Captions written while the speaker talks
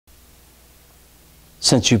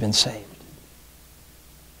since you've been saved.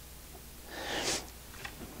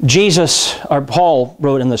 Jesus, or Paul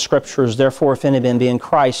wrote in the Scriptures, therefore if any man be in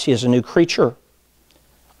Christ, he is a new creature.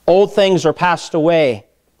 Old things are passed away.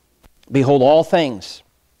 Behold, all things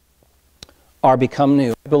are become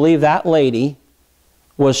new. I believe that lady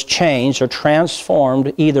was changed or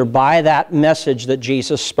transformed either by that message that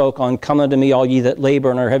Jesus spoke on, "Come unto me, all ye that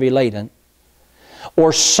labor and are heavy laden,"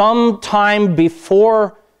 or sometime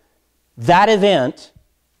before that event,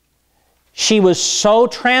 she was so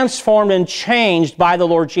transformed and changed by the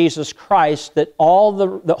Lord Jesus Christ that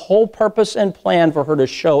the whole purpose and plan for her to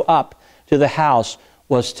show up to the house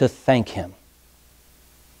was to thank Him.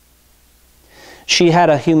 She had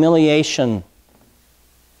a humiliation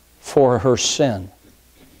for her sin.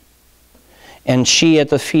 And she, at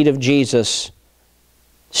the feet of Jesus,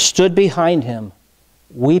 stood behind Him,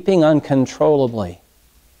 weeping uncontrollably,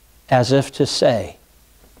 as if to say,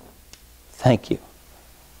 "Thank you."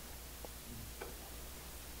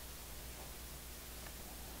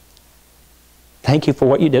 Thank you for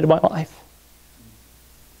what you did in my life.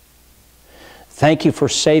 Thank you for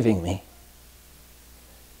saving me.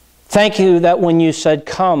 Thank you that when you said,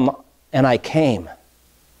 "Come," and I came,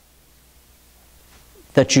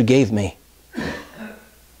 that you gave me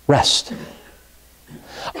rest.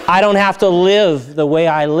 I don't have to live the way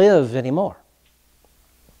I live anymore.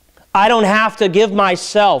 I don't have to give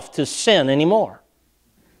myself to sin anymore.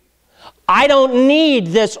 I don't need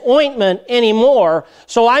this ointment anymore,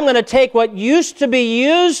 so I'm going to take what used to be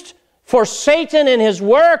used for Satan and his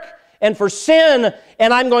work and for sin,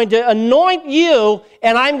 and I'm going to anoint you,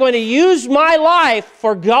 and I'm going to use my life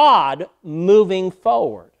for God moving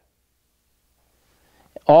forward.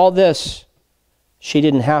 All this, she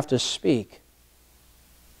didn't have to speak.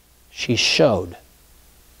 She showed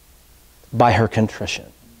by her contrition.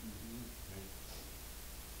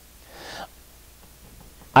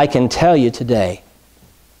 I can tell you today,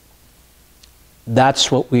 that's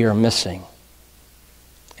what we are missing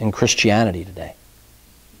in Christianity today.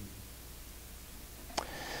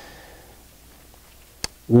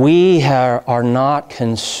 We are not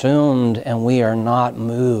consumed and we are not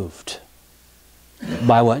moved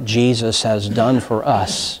by what Jesus has done for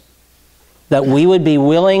us. That we would be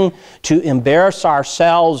willing to embarrass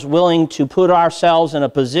ourselves, willing to put ourselves in a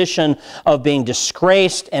position of being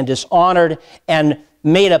disgraced and dishonored and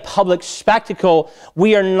made a public spectacle.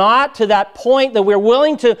 We are not to that point that we're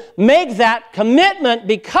willing to make that commitment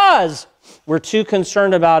because we're too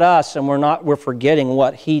concerned about us and we're forgetting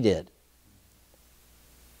what He did.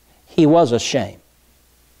 He was a shame.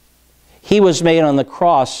 He was made on the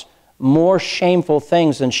cross more shameful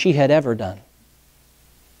things than she had ever done.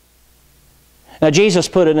 Now Jesus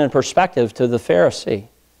put it in perspective to the Pharisee,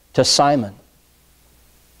 to Simon.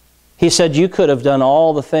 He said, "You could have done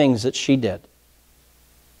all the things that she did,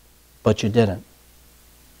 but you didn't.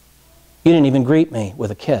 You didn't even greet me with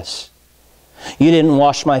a kiss. You didn't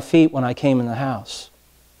wash my feet when I came in the house.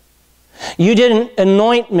 You didn't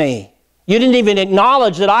anoint me. You didn't even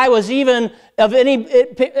acknowledge that I was even of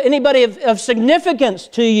anybody of significance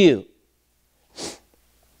to you."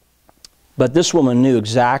 But this woman knew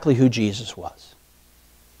exactly who Jesus was.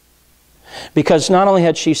 Because not only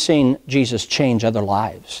had she seen Jesus change other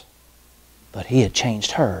lives, but He had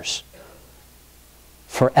changed hers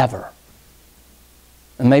forever.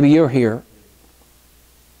 And maybe you're here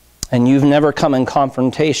and you've never come in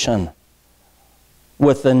confrontation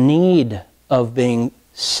with the need of being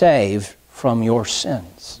saved from your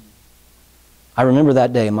sins. I remember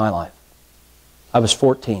that day in my life. I was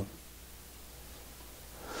 14.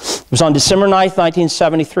 It was on December 9th,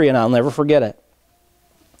 1973, and I'll never forget it.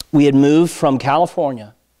 We had moved from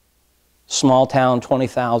California, small town,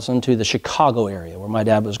 20,000, to the Chicago area where my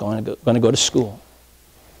dad was going to go to school.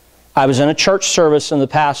 I was in a church service and the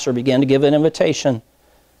pastor began to give an invitation.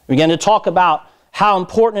 He began to talk about how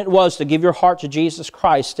important it was to give your heart to Jesus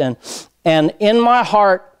Christ. And in my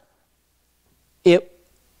heart,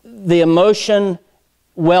 the emotion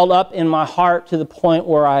welled up in my heart to the point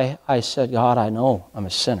where I said, "God, I know I'm a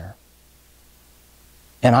sinner.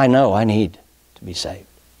 And I know I need to be saved."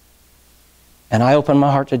 And I opened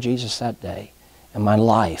my heart to Jesus that day, and my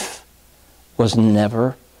life was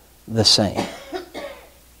never the same.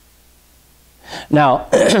 Now,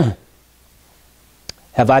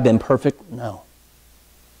 have I been perfect? No.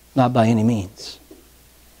 Not by any means.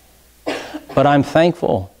 But I'm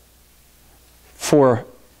thankful for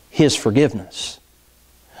His forgiveness.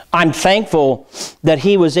 I'm thankful that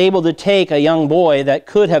He was able to take a young boy that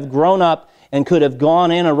could have grown up and could have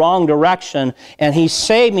gone in a wrong direction, and He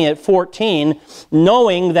saved me at 14,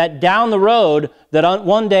 knowing that down the road, that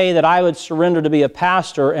one day that I would surrender to be a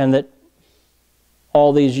pastor, and that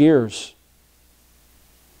all these years,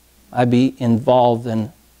 I'd be involved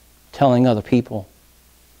in telling other people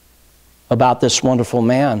about this wonderful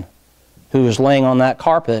man who was laying on that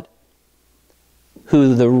carpet,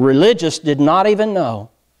 who the religious did not even know,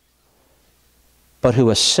 but who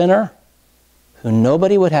a sinner, who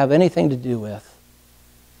nobody would have anything to do with,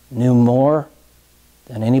 knew more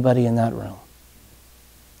than anybody in that room.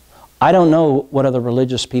 I don't know what other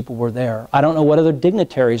religious people were there. I don't know what other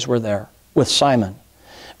dignitaries were there with Simon,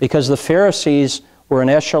 because the Pharisees were an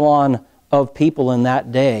echelon of people in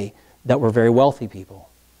that day that were very wealthy people.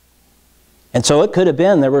 And so it could have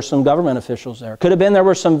been there were some government officials there. It could have been there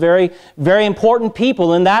were some very, very important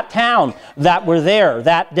people in that town that were there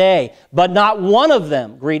that day. But not one of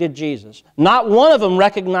them greeted Jesus. Not one of them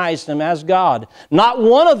recognized Him as God. Not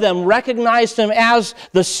one of them recognized Him as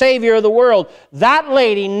the Savior of the world. That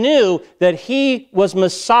lady knew that He was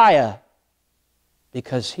Messiah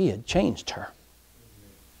because He had changed her.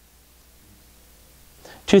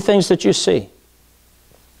 Two things that you see,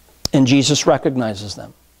 and Jesus recognizes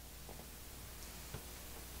them.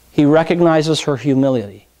 He recognizes her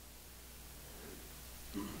humility.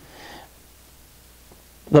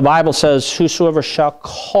 The Bible says, whosoever shall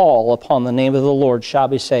call upon the name of the Lord shall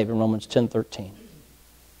be saved, in Romans 10:13.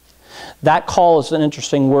 That call is an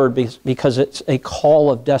interesting word because it's a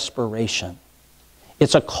call of desperation.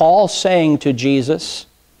 It's a call saying to Jesus,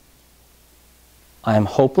 I am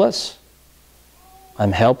hopeless,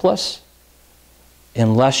 I'm helpless.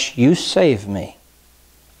 Unless you save me,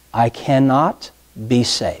 I cannot be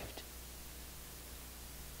saved.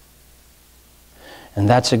 And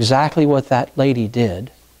that's exactly what that lady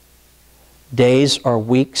did days or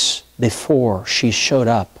weeks before she showed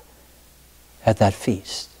up at that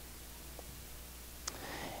feast.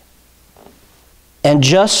 And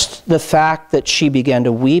just the fact that she began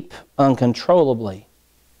to weep uncontrollably,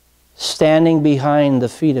 standing behind the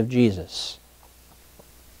feet of Jesus,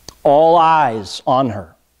 all eyes on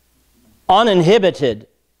her, uninhibited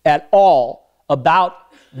at all about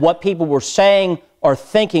what people were saying or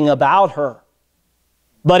thinking about her.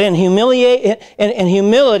 But in humility,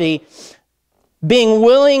 being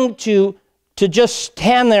willing to just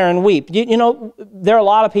stand there and weep. You know, there are a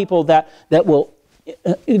lot of people that will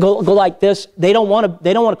go like this. They don't want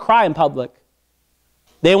to cry in public.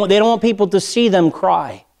 They don't want people to see them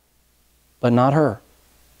cry, but not her,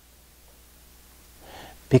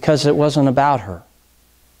 because it wasn't about her.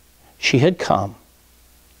 She had come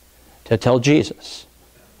to tell Jesus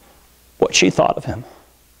what she thought of Him,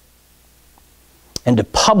 and to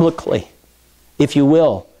publicly, if you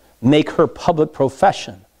will, make her public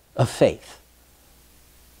profession of faith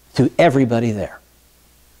to everybody there.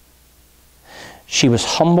 She was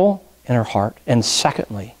humble in her heart, and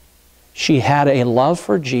secondly, she had a love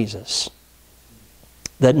for Jesus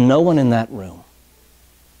that no one in that room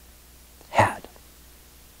had.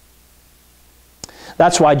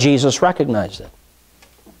 That's why Jesus recognized it.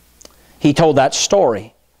 He told that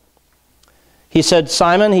story. He said,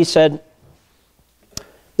 Simon, he said,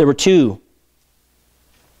 there were two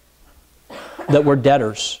that were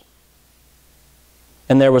debtors,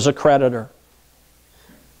 and there was a creditor.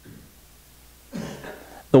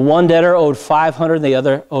 The one debtor owed 500, the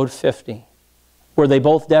other owed 50. Were they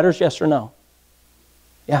both debtors, yes or no?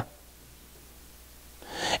 Yeah.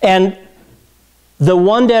 And the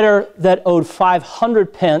one debtor that owed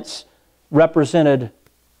 500 pence represented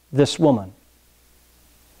this woman.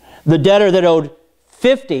 The debtor that owed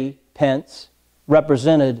 50 pence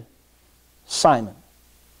represented Simon.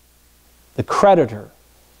 The creditor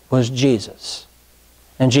was Jesus.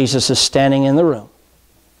 And Jesus is standing in the room.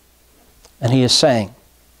 And He is saying,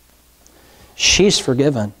 she's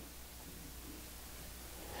forgiven.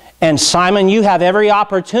 And Simon, you have every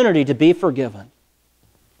opportunity to be forgiven.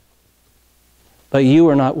 But you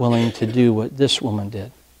are not willing to do what this woman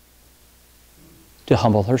did. To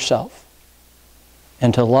humble herself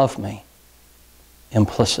and to love me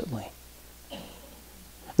implicitly.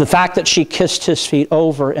 The fact that she kissed His feet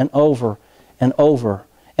over and over and over,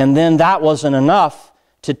 and then that wasn't enough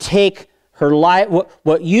to take her life,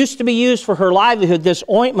 what used to be used for her livelihood, this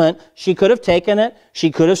ointment, she could have taken it, she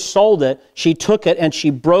could have sold it, she took it and she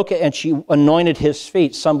broke it and she anointed His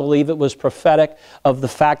feet. Some believe it was prophetic of the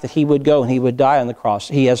fact that He would go and He would die on the cross.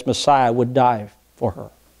 He, as Messiah, would die for her.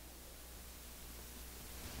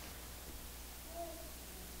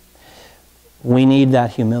 We need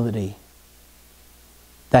that humility,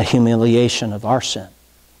 that humiliation of our sin,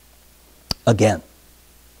 again,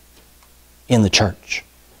 in the church.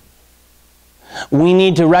 We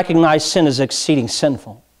need to recognize sin as exceeding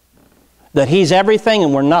sinful, that He's everything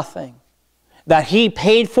and we're nothing, that He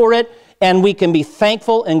paid for it And we can be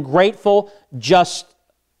thankful and grateful, just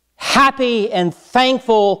happy and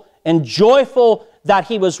thankful and joyful that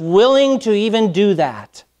He was willing to even do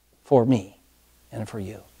that for me and for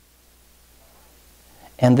you.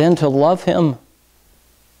 And then to love Him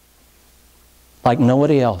like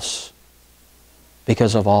nobody else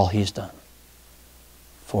because of all He's done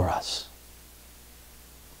for us.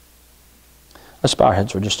 Let's bow our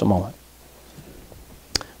heads for just a moment.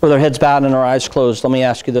 With our heads bowed and our eyes closed, let me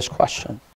ask you this question.